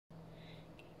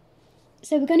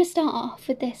So we're going to start off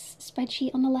with this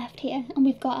spreadsheet on the left here, and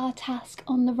we've got our task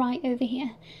on the right over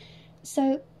here.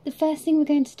 So the first thing we're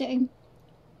going to do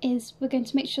is we're going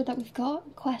to make sure that we've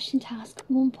got question task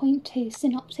 1.2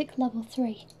 synoptic level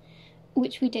 3,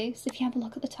 which we do. So if you have a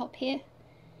look at the top here,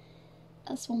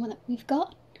 that's one that we've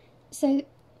got. So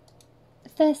the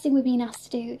first thing we're being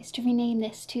asked to do is to rename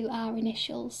this to our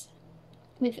initials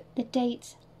with the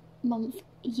date, month,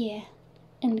 year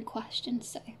in the question.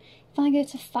 So if I go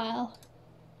to File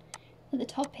at the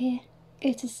top here,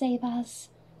 go to Save As,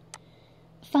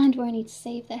 find where I need to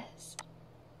save this,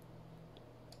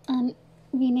 and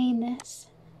rename this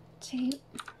to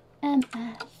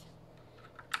MF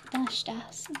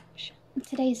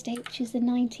today's date, which is the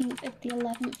 19th of the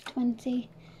 11th 20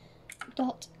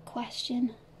 dot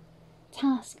question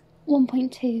task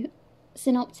 1.2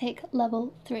 synoptic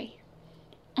level 3,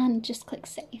 and just click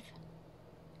save.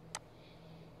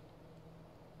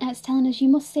 Now it's telling us you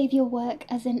must save your work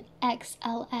as an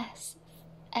XLSX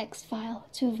file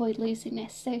to avoid losing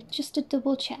this. So just to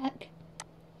double check,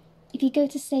 if you go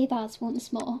to Save As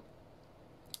once more,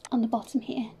 on the bottom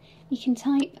here, you can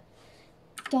type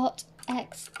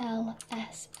 .xlsx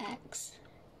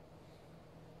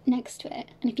next to it,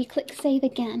 and if you click Save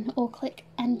again or click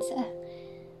Enter,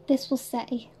 this will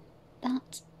say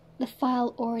that the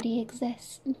file already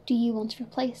exists. Do you want to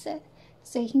replace it?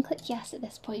 So you can click Yes at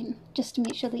this point, just to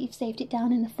make sure that you've saved it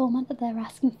down in the format that they're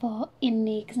asking for in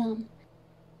the exam.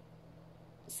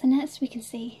 So next we can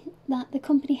see that the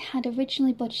company had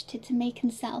originally budgeted to make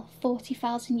and sell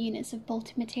 40,000 units of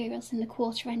bolted materials in the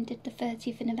quarter ended the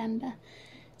 30th of November.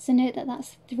 So note that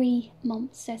that's 3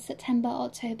 months, so September,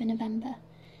 October, November.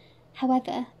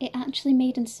 However, it actually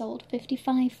made and sold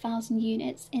 55,000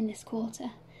 units in this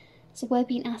quarter. So we're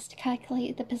being asked to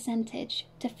calculate the percentage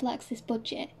to flex this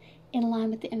budget in line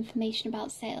with the information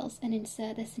about sales and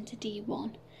insert this into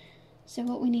D1. So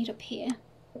what we need up here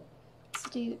is to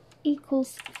do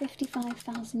equals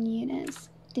 55,000 units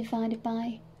divided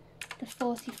by the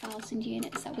 40,000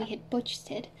 units that we had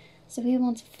budgeted. So we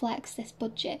want to flex this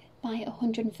budget by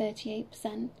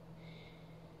 138%.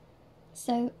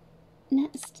 So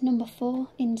next, number 4,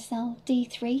 in cell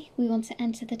D3, we want to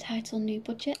enter the title new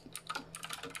budget.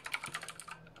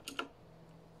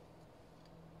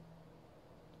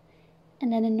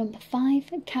 And then in number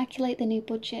 5, calculate the new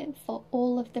budget for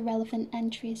all of the relevant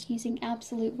entries using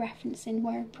absolute referencing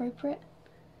where appropriate.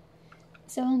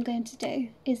 So all I'm going to do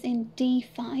is in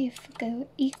D5 go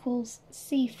equals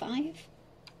C5,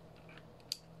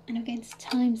 and I'm going to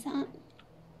times that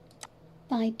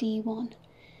by D1,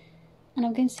 and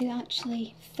I'm going to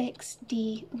actually fix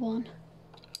D1.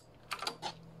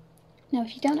 Now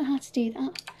if you don't know how to do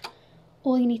that,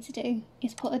 all you need to do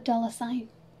is put a $sign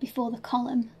before the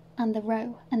column and the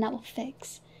row, and that will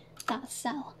fix that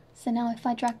cell. So now if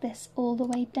I drag this all the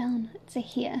way down to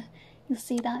here, you'll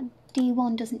see that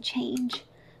D1 doesn't change,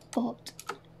 but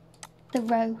the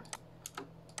row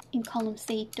in column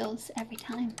C does every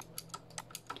time.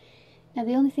 Now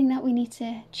the only thing that we need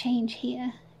to change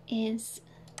here is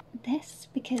this,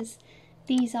 because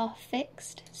these are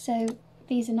fixed, so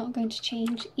these are not going to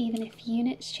change even if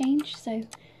units change. So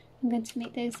I'm going to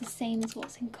make those the same as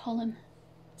what's in column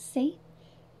C.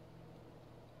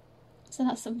 So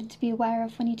that's something to be aware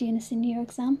of when you're doing this in your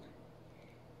exam.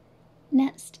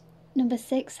 Next, number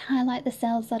 6, highlight the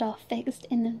cells that are fixed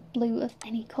in the blue of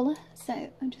any colour.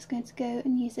 So I'm just going to go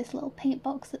and use this little paint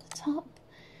box at the top,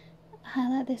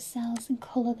 highlight those cells and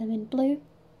colour them in blue.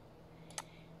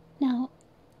 Now,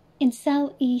 in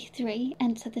cell E3,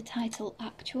 enter the title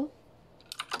actual.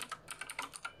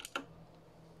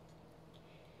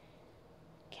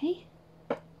 Okay,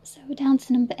 so we're down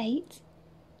to number 8.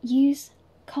 Use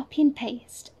copy and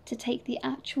paste to take the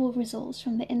actual results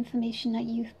from the information that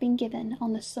you've been given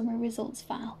on the summary results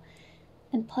file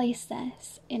and place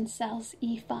this in cells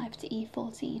E5 to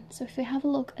E14. So if we have a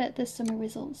look at the summary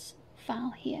results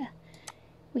file here,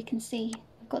 we can see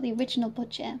we've got the original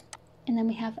budget and then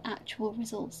we have actual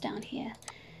results down here.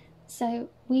 So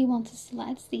we want to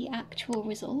select the actual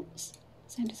results.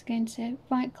 So I'm just going to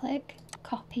right click,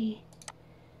 copy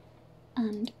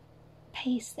and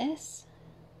paste this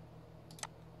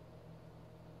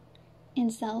in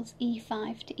cells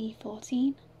E5 to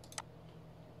E14.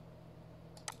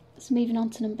 So moving on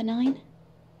to number 9.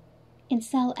 In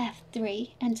cell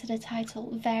F3, enter the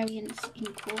title variance in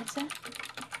quarter.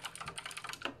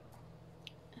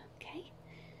 Okay.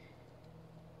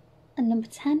 And number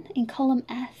 10, in column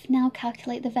F, now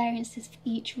calculate the variances for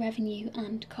each revenue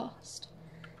and cost.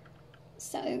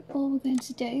 So all we're going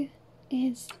to do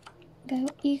is go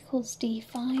equals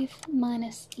D5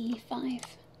 minus E5.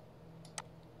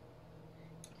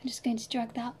 I'm just going to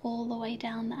drag that all the way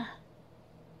down there.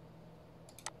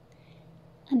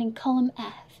 And in column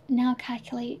F, now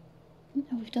calculate,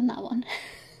 oh, we've done that one.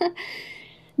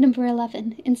 Number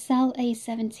 11, in cell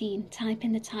A17, type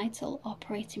in the title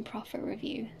Operating Profit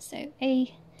Review. So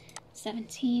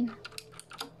A17,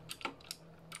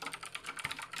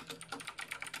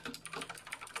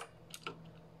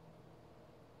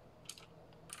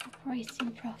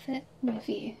 Operating Profit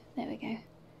Review, there we go.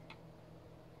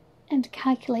 And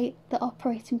calculate the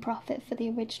operating profit for the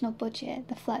original budget,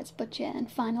 the flex budget,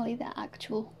 and finally the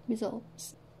actual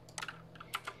results.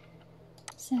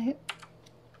 So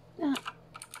that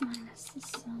minus the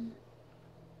sum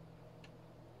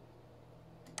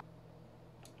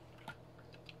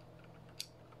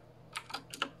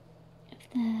of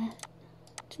there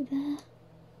to there.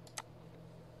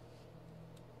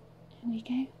 There we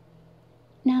go.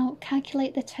 Now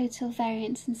calculate the total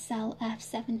variance in cell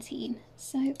F17.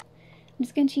 So I'm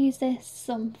just going to use this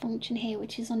sum function here,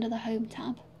 which is under the home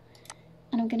tab,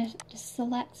 and I'm going to just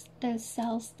select those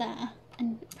cells there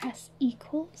and press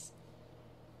equals.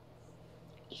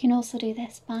 You can also do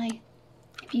this by,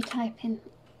 if you type in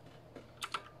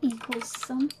equals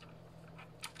sum,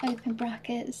 open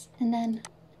brackets, and then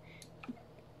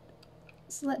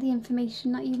select the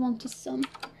information that you want to sum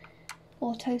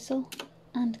or total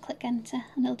and click enter,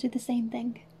 and it'll do the same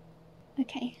thing.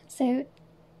 Okay, so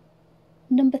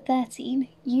number 13,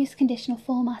 use conditional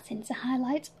formatting to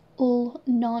highlight all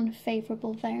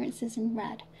non-favourable variances in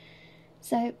red.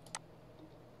 So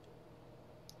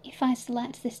if I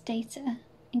select this data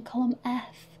in column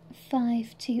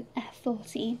F5 to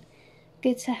F14,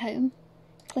 go to home,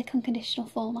 click on conditional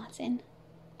formatting,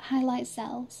 highlight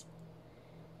cells,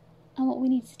 and what we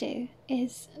need to do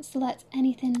is select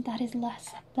anything that is less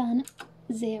than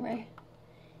 0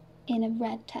 in a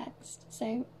red text.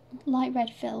 So light red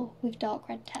fill with dark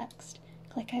red text,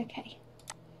 click OK.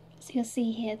 So you'll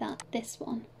see here that this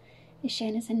one is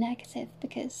shown as a negative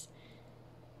because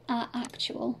our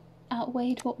actual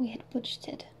outweighed what we had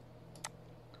budgeted.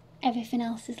 Everything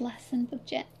else is less than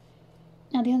budget.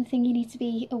 Now the other thing you need to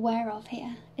be aware of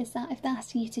here is that if they're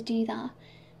asking you to do that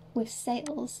with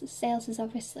sales, sales is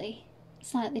obviously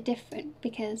slightly different,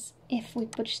 because if we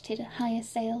budgeted higher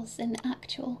sales than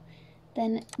actual,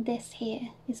 then this here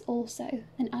is also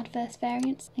an adverse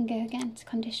variance. And go again to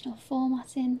conditional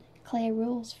formatting, clear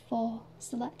rules for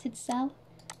selected cell,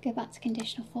 go back to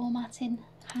conditional formatting,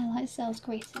 highlight cells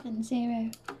greater than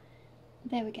 0.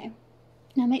 There we go.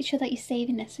 Now make sure that you're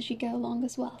saving this as you go along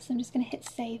as well, so I'm just going to hit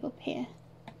save up here.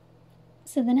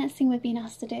 So the next thing we're being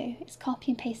asked to do is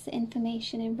copy and paste the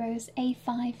information in rows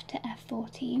A5 to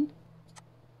F14,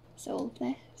 so all of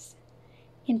this,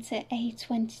 into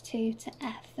A22 to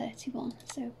F31,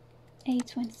 so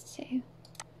A22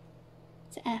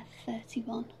 to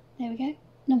F31, there we go.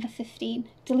 Number 15,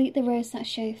 delete the rows that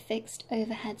show fixed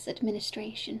overheads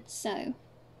administration, so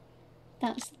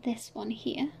that's this one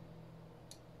here.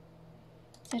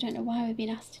 So I don't know why we've been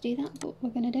asked to do that, but we're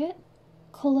going to do it.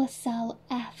 Colour cell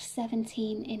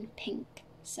F17 in pink,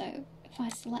 so if I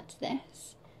select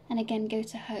this, and again go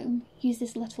to home, use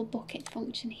this little bucket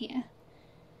function here,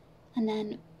 and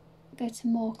then go to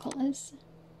more colours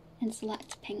and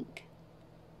select pink.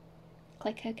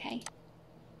 Click OK.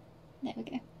 There we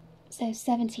go. So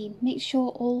 17, make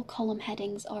sure all column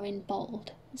headings are in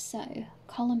bold. So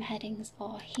column headings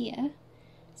are here.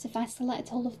 So if I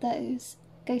select all of those,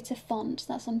 go to font,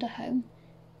 that's under home,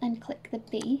 and click the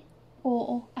B,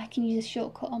 or I can use a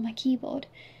shortcut on my keyboard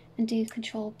and do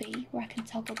Control B, where I can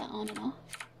toggle that on and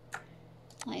off,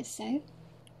 like so.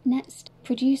 Next,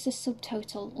 produce a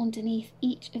subtotal underneath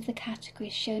each of the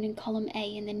categories shown in column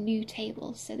A in the new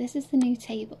table. So this is the new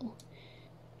table.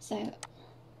 So I'm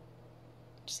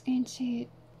just going to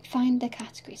find the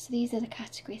categories. So these are the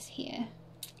categories here.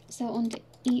 So under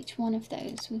each one of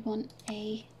those we want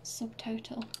a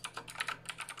subtotal.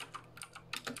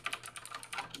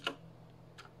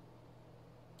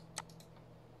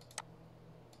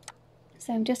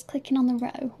 So I'm just clicking on the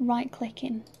row, right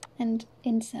clicking and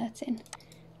inserting,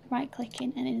 right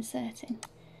clicking and inserting,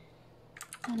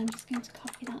 and I'm just going to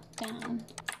copy that down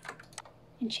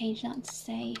and change that to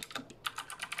say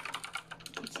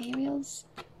materials,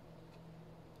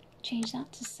 change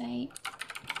that to say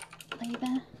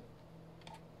labour,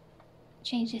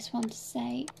 change this one to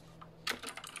say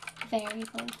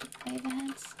variable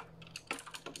overheads,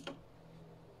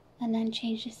 and then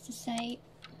change this to say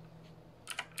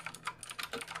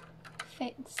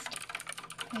fixed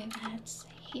overheads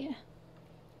here.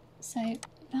 So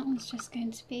that one's just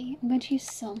going to be, I'm going to use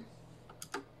sum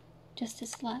just to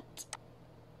select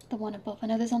the one above. I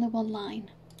know there's only one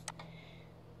line,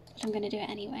 but I'm going to do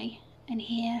it anyway. and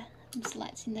here I'm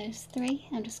selecting those three.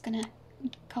 I'm just going to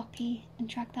copy and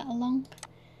drag that along.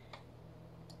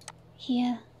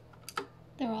 Here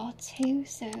there are two,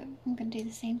 so I'm going to do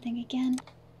the same thing again.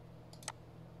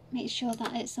 Make sure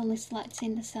that it's only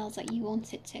selecting the cells that you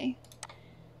want it to.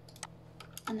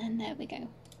 And then there we go.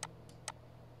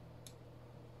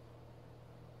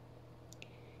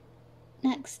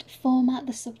 Next, format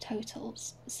the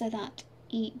subtotals so that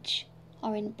each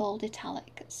are in bold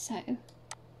italic. So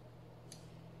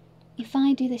if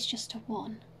I do this just to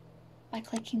 1 by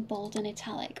clicking bold and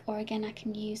italic, or again I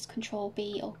can use Control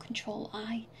B or Control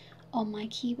I on my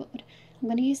keyboard, I'm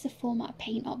going to use the format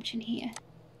paint option here,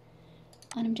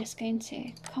 and I'm just going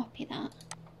to copy that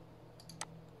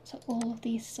to all of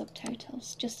these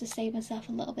subtotals just to save myself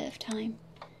a little bit of time.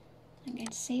 I'm going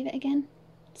to save it again.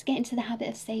 Let's get into the habit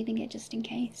of saving it just in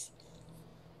case.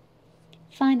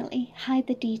 Finally, hide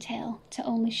the detail to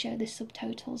only show the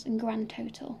subtotals and grand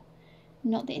total,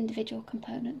 not the individual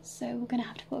components. So we're going to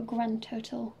have to put a grand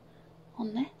total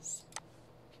on this.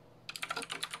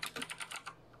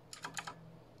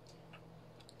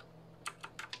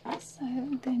 So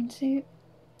I'm going to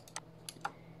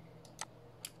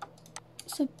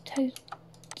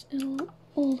subtotal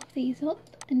all of these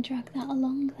up and drag that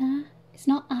along there. It's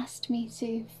not asked me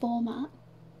to format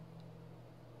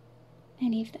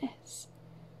any of this,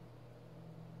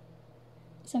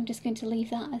 so I'm just going to leave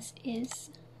that as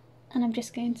is, and I'm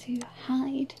just going to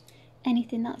hide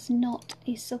anything that's not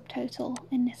a subtotal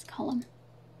in this column.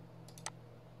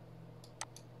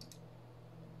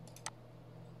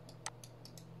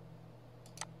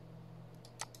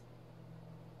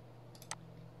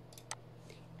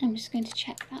 I'm just going to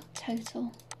check that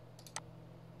total.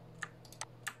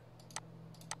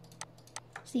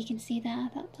 So you can see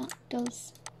there that that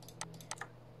does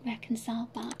reconcile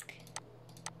back.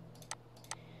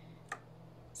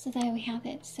 So there we have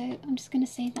it. So I'm just going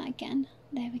to save that again.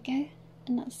 There we go.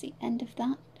 And that's the end of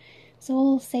that. So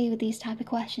all I'll say with these type of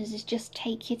questions is just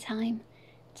take your time.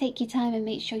 Take your time and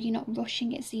make sure you're not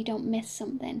rushing it so you don't miss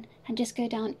something. And just go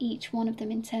down each one of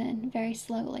them in turn very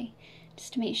slowly,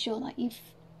 just to make sure that you've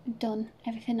done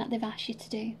everything that they've asked you to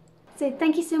do. So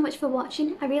thank you so much for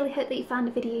watching. I really hope that you found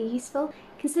the video useful.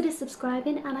 Consider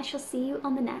subscribing, and I shall see you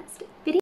on the next video.